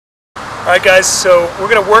Alright guys, so we're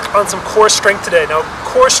going to work on some core strength today. Now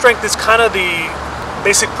core strength is kind of the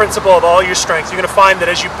basic principle of all your strength. You're going to find that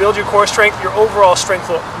as you build your core strength, your overall strength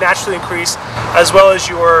will naturally increase, as well as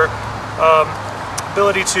your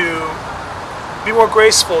ability to be more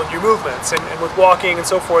graceful in your movements and with walking and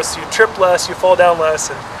so forth. So you trip less, you fall down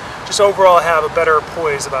less, and just overall have a better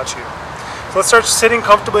poise about you. So let's start sitting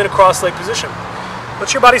comfortably in a cross-leg position.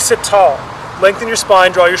 Let your body sit tall. Lengthen your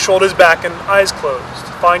spine, draw your shoulders back and eyes closed.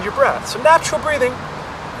 Find your breath. So natural breathing,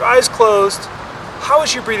 your eyes closed. How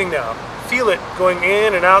is your breathing now? Feel it going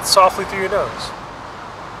in and out softly through your nose.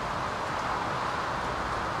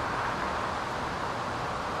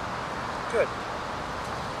 Good.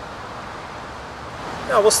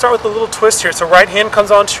 Now we'll start with a little twist here. So right hand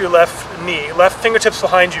comes onto your left knee, left fingertips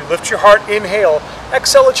behind you. Lift your heart, inhale.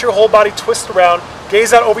 Exhale, let your whole body twist around.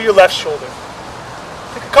 Gaze out over your left shoulder.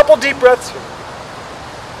 Take a couple deep breaths here.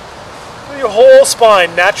 Feel your whole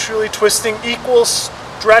spine naturally twisting, equal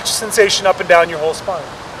stretch sensation up and down your whole spine.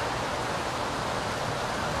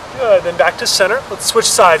 Good, then back to center. Let's switch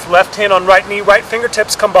sides. Left hand on right knee, right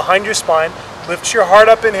fingertips come behind your spine. Lift your heart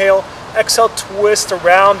up, inhale. Exhale, twist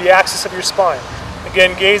around the axis of your spine.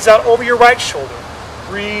 Again, gaze out over your right shoulder.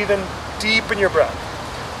 Breathe and deepen your breath.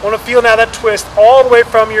 I want to feel now that twist all the way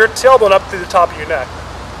from your tailbone up to the top of your neck.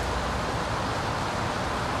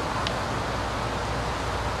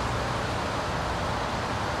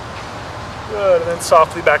 Good, and then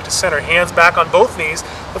softly back to center. Hands back on both knees.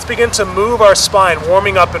 Let's begin to move our spine,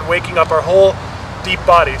 warming up and waking up our whole deep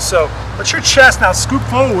body. So let your chest now scoop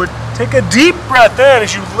forward. Take a deep breath in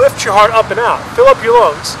as you lift your heart up and out. Fill up your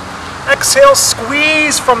lungs. Exhale,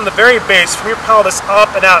 squeeze from the very base, from your pelvis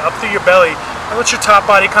up and out, up through your belly. And let your top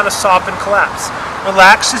body kind of soften, collapse.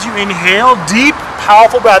 Relax as you inhale, deep,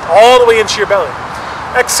 powerful breath all the way into your belly.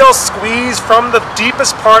 Exhale, squeeze from the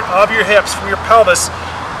deepest part of your hips, from your pelvis,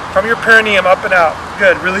 from your perineum up and out.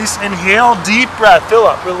 Good. Release. Inhale. Deep breath. Fill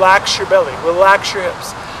up. Relax your belly. Relax your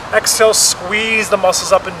hips. Exhale. Squeeze the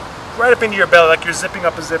muscles up and right up into your belly like you're zipping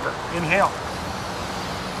up a zipper. Inhale.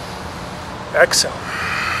 Exhale.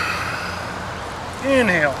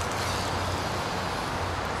 Inhale.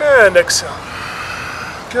 And exhale.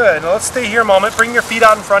 Good. Now let's stay here a moment. Bring your feet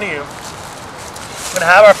out in front of you. We're going to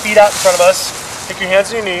have our feet out in front of us. Take your hands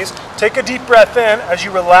on your knees. Take a deep breath in as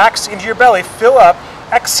you relax into your belly. Fill up.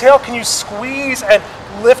 Exhale, can you squeeze and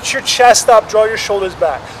lift your chest up, draw your shoulders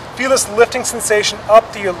back. Feel this lifting sensation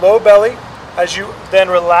up to your low belly as you then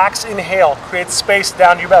relax, inhale, create space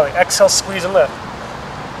down to your belly. Exhale, squeeze and lift.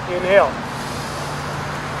 Inhale.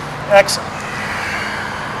 Exhale.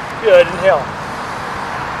 Good, inhale.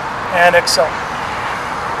 And exhale.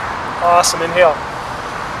 Awesome, inhale.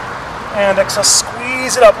 And exhale,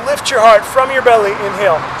 squeeze it up, lift your heart from your belly,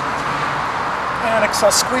 inhale. And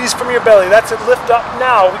exhale, squeeze from your belly. That's it, lift up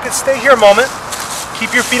now. We can stay here a moment.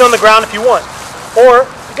 Keep your feet on the ground if you want. Or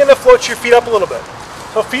begin to float your feet up a little bit.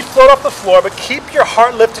 So feet float off the floor, but keep your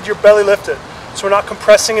heart lifted, your belly lifted. So we're not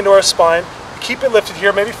compressing into our spine. Keep it lifted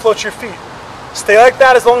here, maybe float your feet. Stay like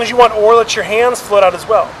that as long as you want, or let your hands float out as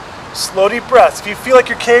well. Slow deep breaths. If you feel like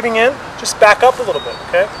you're caving in, just back up a little bit,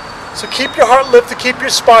 okay? So keep your heart lifted, keep your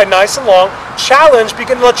spine nice and long. Challenge,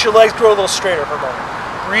 begin to let your legs grow a little straighter for a moment.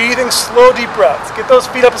 Breathing, slow, deep breaths. Get those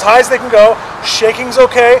feet up as high as they can go. Shaking's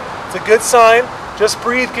okay. It's a good sign. Just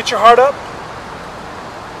breathe. Get your heart up.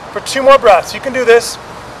 For 2 more breaths. You can do this.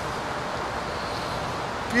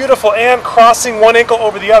 Beautiful. And crossing one ankle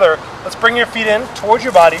over the other. Let's bring your feet in towards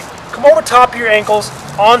your body. Come over top of your ankles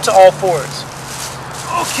onto all fours.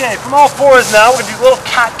 Okay, from all fours now, we're going to do a little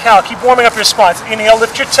cat-cow. Keep warming up your spine. So inhale,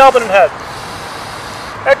 lift your tailbone and head.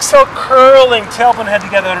 Exhale, curling tailbone and head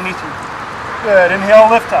together underneath you. Good. Inhale,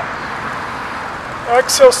 lift up.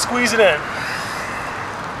 Exhale, squeeze it in.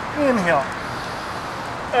 Inhale.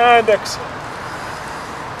 And exhale.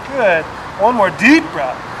 Good. One more deep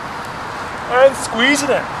breath. And squeeze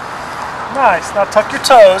it in. Nice. Now tuck your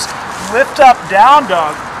toes. Lift up, down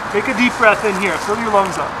dog. Take a deep breath in here. Fill your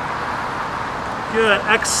lungs up. Good.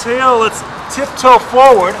 Exhale. Let's tiptoe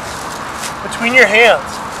forward between your hands.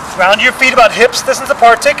 Round your feet about hips distance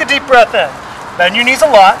apart. Take a deep breath in. Bend your knees a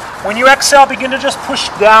lot. When you exhale, begin to just push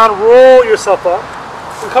down, roll yourself up,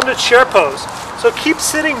 and come to chair pose. So keep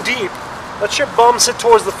sitting deep. Let your bum sit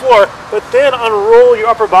towards the floor, but then unroll your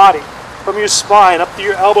upper body from your spine, up to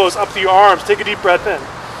your elbows, up to your arms. Take a deep breath in.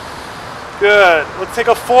 Good. Let's take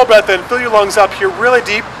a full breath in. Fill your lungs up here really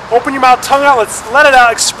deep. Open your mouth, tongue out. Let's let it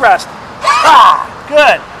out, express. Ha!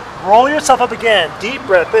 Good. Roll yourself up again. Deep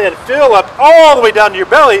breath in. Fill up all the way down to your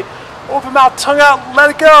belly. Open mouth, tongue out, let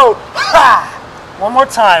it go. Ha! One more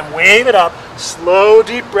time, wave it up, slow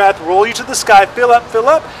deep breath, roll you to the sky, fill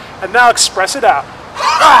up, and now express it out.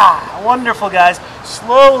 Wonderful, guys.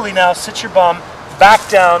 Slowly now sit your bum back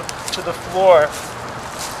down to the floor.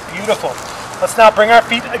 Beautiful. Let's now bring our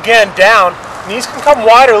feet again down. Knees can come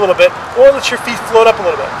wider a little bit, or let your feet float up a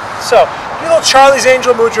little bit. So, do a little Charlie's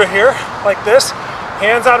Angel mudra here, like this.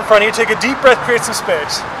 Hands out in front of you. Take a deep breath, create some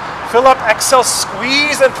space. Fill up, exhale,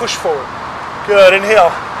 squeeze, and push forward. Good,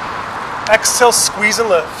 inhale. Exhale, squeeze and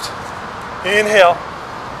lift. Inhale.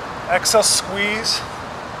 Exhale, squeeze.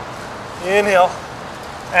 Inhale.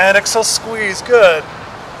 And exhale, squeeze. Good.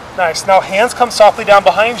 Nice. Now hands come softly down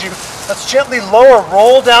behind you. Let's gently lower,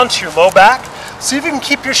 roll down to your low back. See if you can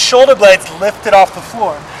keep your shoulder blades lifted off the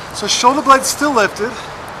floor. So shoulder blades still lifted.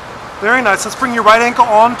 Very nice. Let's bring your right ankle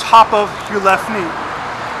on top of your left knee.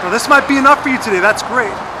 Now this might be enough for you today. That's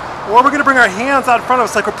great. Or we're going to bring our hands out in front of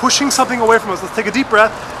us like we're pushing something away from us. Let's take a deep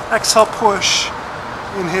breath. Exhale, push.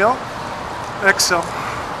 Inhale. Exhale.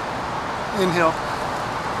 Inhale.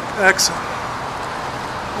 Exhale.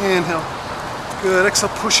 Inhale. Good.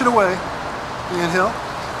 Exhale, push it away. Inhale.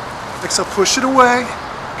 Exhale, push it away.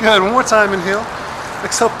 Good. One more time. Inhale.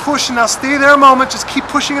 Exhale, push. And now stay there a moment. Just keep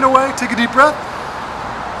pushing it away. Take a deep breath.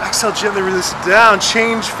 Exhale, gently release it down.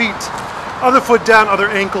 Change feet. Other foot down, other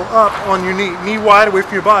ankle up on your knee. Knee wide away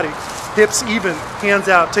from your body. Hips even. Hands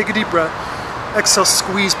out. Take a deep breath. Exhale,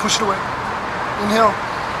 squeeze. Push it away. Inhale.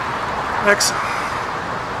 Exhale.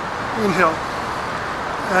 Inhale.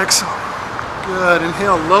 Exhale. Good.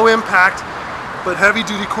 Inhale. Low impact, but heavy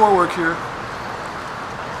duty core work here.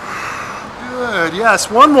 Good. Yes.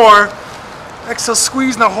 One more. Exhale,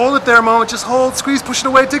 squeeze. Now hold it there a moment. Just hold, squeeze, push it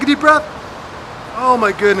away. Take a deep breath. Oh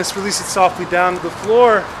my goodness. Release it softly down to the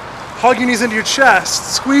floor. Hug your knees into your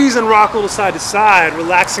chest. Squeeze and rock a little side to side,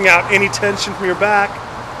 relaxing out any tension from your back.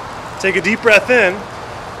 Take a deep breath in.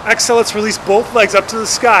 Exhale, let's release both legs up to the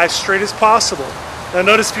sky, straight as possible. Now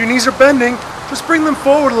notice if your knees are bending, just bring them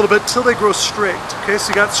forward a little bit till they grow straight. Okay, so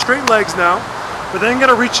you got straight legs now, but then you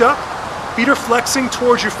gotta reach up. Feet are flexing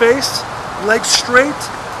towards your face, legs straight.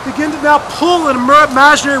 Begin to now pull an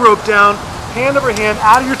imaginary rope down, hand over hand,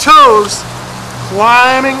 out of your toes,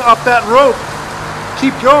 climbing up that rope.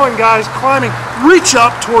 Keep going, guys, climbing. Reach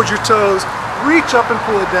up towards your toes, reach up and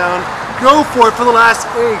pull it down. Go for it for the last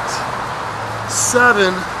 8,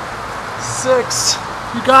 7, 6,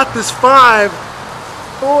 you got this. 5,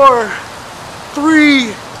 4,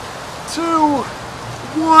 3, 2,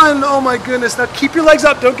 1. Oh my goodness. Now keep your legs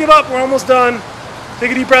up. Don't give up. We're almost done.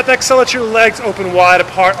 Take a deep breath. Exhale. Let your legs open wide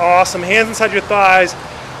apart. Awesome. Hands inside your thighs.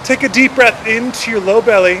 Take a deep breath into your low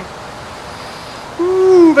belly.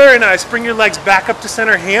 Ooh, very nice. Bring your legs back up to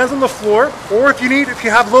center. Hands on the floor. Or if you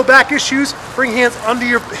have low back issues, bring hands under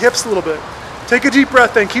your hips a little bit. Take a deep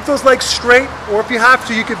breath in. Keep those legs straight. Or if you have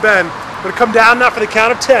to, you could bend. I'm going to come down now for the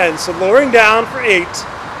count of 10. So lowering down for 8,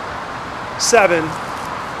 7,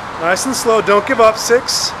 nice and slow, don't give up.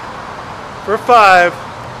 6, for 5,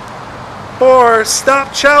 4,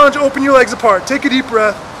 stop, challenge, open your legs apart. Take a deep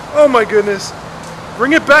breath. Oh my goodness.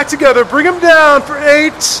 Bring it back together. Bring them down for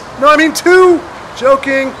 8, 2,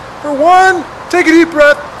 joking, for 1. Take a deep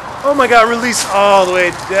breath. Oh my God, release all the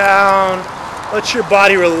way down. Let your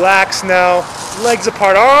body relax now. Legs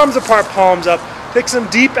apart, arms apart, palms up. Take some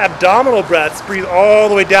deep abdominal breaths. Breathe all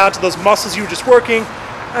the way down to those muscles you were just working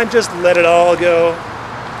and just let it all go.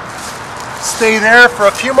 Stay there for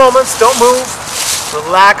a few moments. Don't move.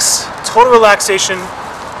 Relax. Total relaxation.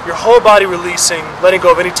 Your whole body releasing, letting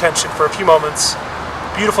go of any tension for a few moments.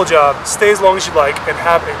 Beautiful job. Stay as long as you like and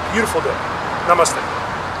have a beautiful day. Namaste.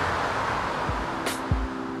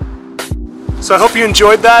 So I hope you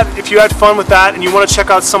enjoyed that. If you had fun with that and you want to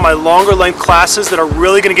check out some of my longer length classes that are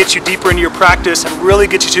really going to get you deeper into your practice and really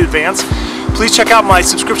get you to advance, please check out my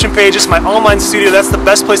subscription pages, my online studio. That's the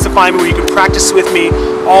best place to find me, where you can practice with me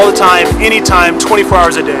all the time, anytime, 24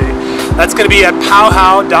 hours a day. That's going to be at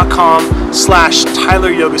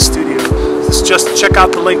powhow.com/Tyler Yoga Studio. Just check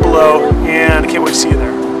out the link below, and I can't wait to see you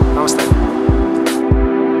there.